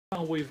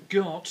We've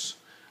got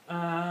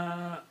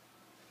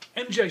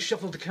MJ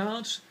shuffled the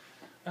cards.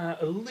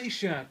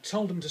 Alicia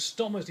told them to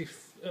stop as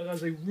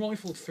they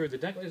rifled through the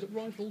deck. Is it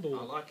rifled or?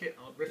 I like it.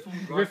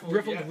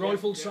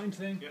 Rifled, same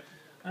thing.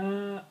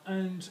 Yeah.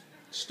 And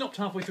stopped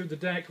halfway through the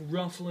deck,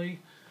 roughly.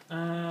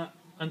 And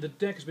the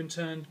deck has been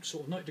turned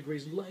sort of 90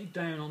 degrees, laid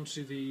down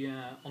onto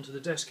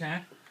the desk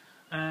here.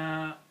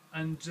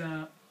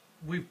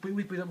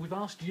 We've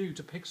asked you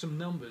to pick some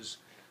numbers.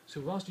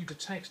 So we've asked you to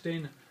text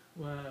in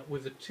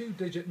with a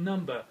 2-digit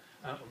number.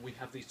 We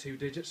have these 2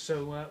 digits.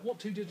 So what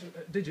 2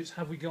 digits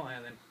have we got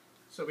here then?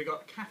 So we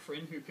got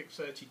Catherine, who picked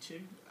 32,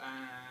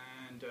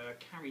 and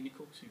Carrie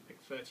Nichols, who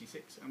picked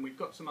 36, and we've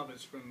got some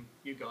others from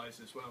you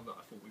guys as well that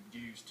I thought we would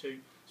use too.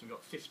 So we've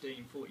got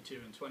 15,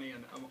 42 and 20,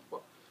 and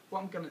what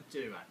I'm going to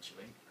do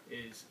actually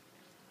is...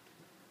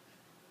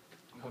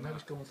 Now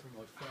it's going through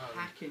my phone.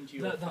 Hack into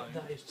your phone.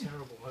 That is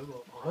terrible.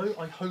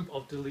 I hope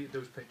I've deleted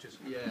those pictures.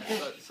 Yeah,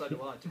 so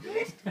do I, to be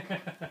honest.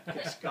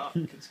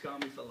 Could scar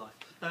me for life.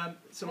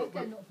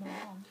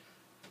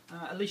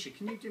 Alicia,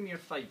 can you do me a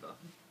favour?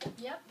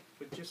 Yep.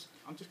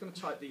 I'm just going to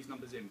type these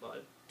numbers in, but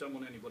I don't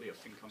want anybody to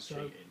think I'm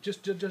cheating.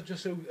 Just so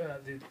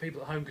the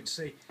people at home can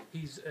see,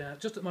 he's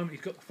just at the moment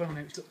he's got the phone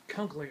out. He's got the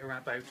calculator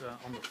app out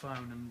on the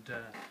phone, and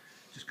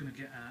just going to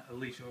get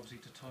Alicia obviously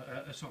to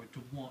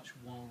watch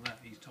while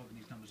he's typing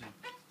these numbers in.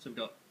 So we've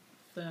got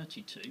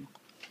 32,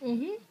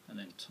 and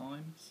then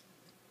times.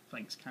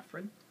 Thanks,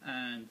 Catherine,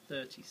 and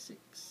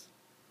 36,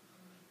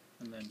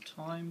 and then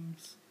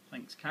times.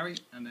 Thanks, Carrie,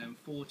 and then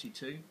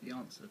 42. The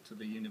answer to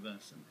the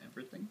universe and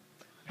everything.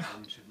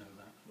 Everyone should know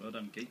that. Well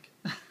done, geek.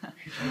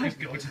 He's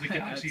going to the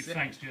galaxy.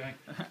 Thanks, Jay.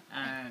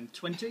 And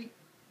 20,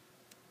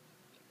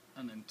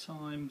 and then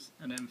times,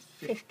 and then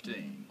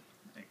 15.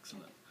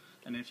 Excellent.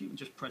 And then if you can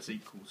just press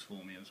equals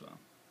for me as well.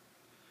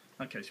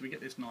 Okay, so we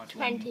get this nice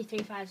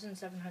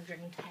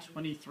 23,710.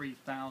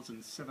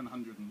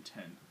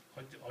 23,710.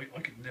 I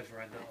could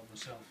never add that on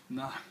myself.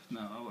 No,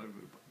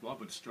 I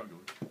would struggle.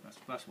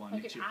 That's why I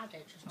nicked you.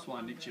 That's why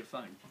I nicked your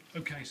phone.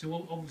 Okay, so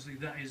obviously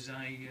that's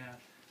a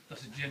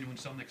genuine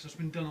something because it's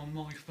been done on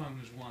my phone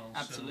as well.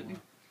 Absolutely.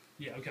 So,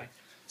 yeah. Okay.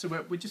 So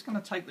we're just going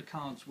to take the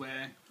cards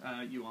where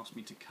you asked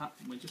me to cut,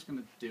 and we're just going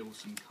to deal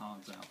some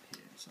cards out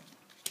here. So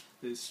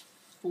there's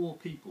 4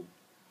 people,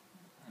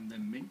 and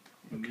then me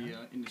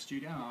in the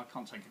studio. I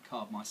can't take a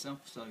card myself,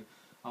 so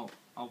I'll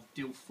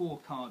deal 4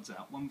 cards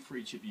out, 1 for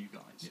each of you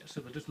guys. Yeah, so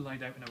they're just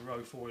laid out in a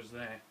row for us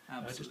there.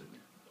 Absolutely.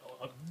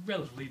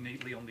 Relatively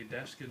neatly on the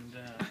desk, and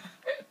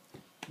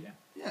yeah.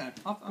 Yeah.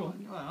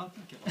 I'll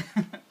take it.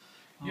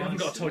 You haven't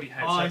got a tidy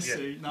house, have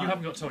you? See. No, you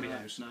haven't got a tidy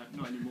house. No,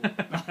 not anymore.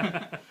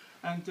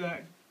 And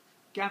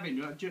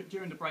Gavin,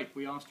 during the break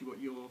we asked you what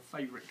your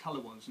favourite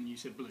colour was, and you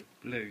said blue.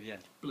 Blue, yeah.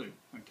 Blue,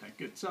 okay,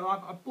 good. So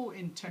I brought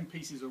in 10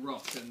 pieces of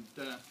rock, and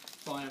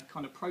by a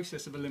kind of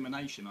process of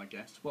elimination, I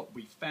guess, what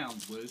we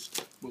found was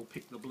we'll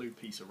pick the blue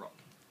piece of rock.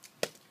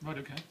 Right,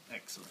 okay.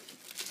 Excellent.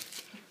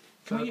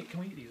 Can we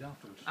eat these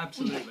afterwards?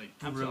 Absolutely.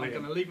 I'm going to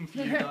leave them for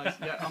you guys.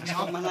 Yeah, It's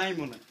got my name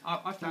on it.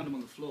 I found them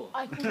on the floor.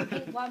 I can the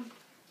pink one.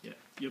 Yeah,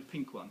 your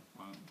pink one.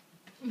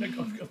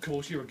 Of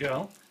course, you're a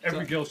girl.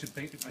 Every girl should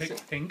pick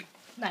pink.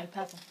 No,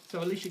 purple.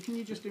 So Alicia, can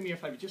you just do me a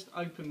favour? Just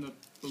open the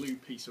blue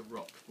piece of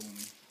rock for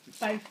me.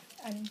 Both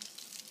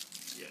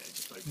ends. Yeah,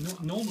 just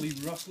open Normally,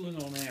 rustling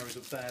on air is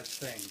a bad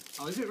thing.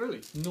 Oh, is it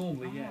really?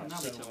 Normally, yeah. Now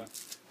So,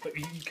 but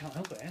you can't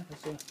help it, yeah?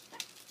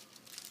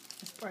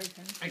 It's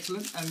broken.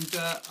 Excellent. And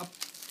I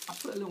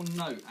put a little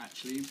note,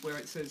 actually, where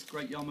it says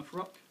Great Yarmouth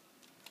Rock.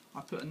 I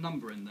put a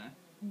number in there.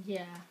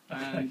 Yeah.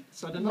 And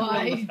so the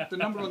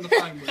number on the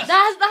phone was...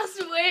 That's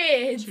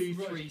weird.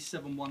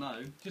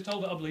 23710. Just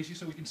hold it up, Alicia,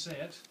 so we can see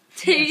it.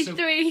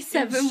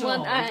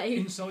 23718.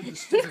 Inside the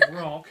stick of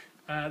rock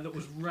that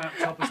was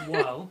wrapped up as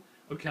well.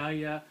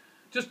 Okay,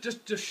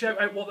 just shout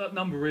out what that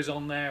number is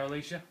on there,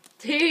 Alicia.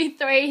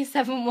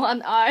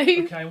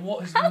 23710. Okay, and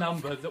what is the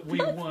number that we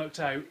worked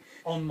out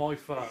on my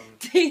phone?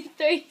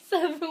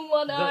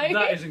 23710.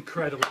 That is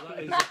incredible.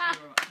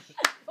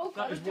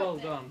 That is well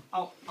done.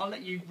 I'll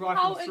let you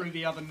rifle through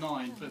the other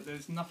 9, but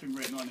there's nothing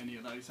written on any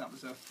of those. That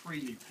was a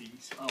freely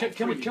piece. Oh,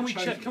 can we check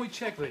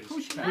these? Of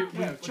course you can.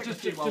 Yeah, check a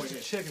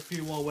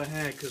few while we're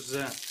here, because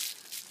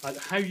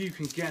how you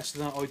can guess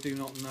that I do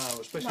not know,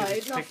 especially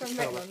if you pick the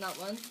colour. On that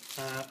one.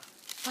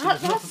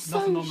 There's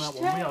nothing on that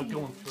one. We are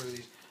going through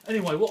these.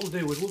 Anyway, what we'll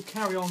do is we'll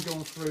carry on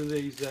going through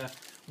these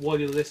while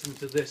you're listening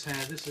to this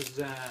here. This is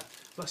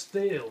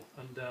Bastille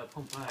and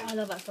Pompeii. I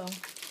love that song.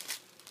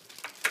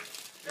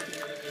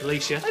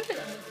 Alicia,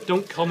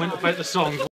 don't comment about the song.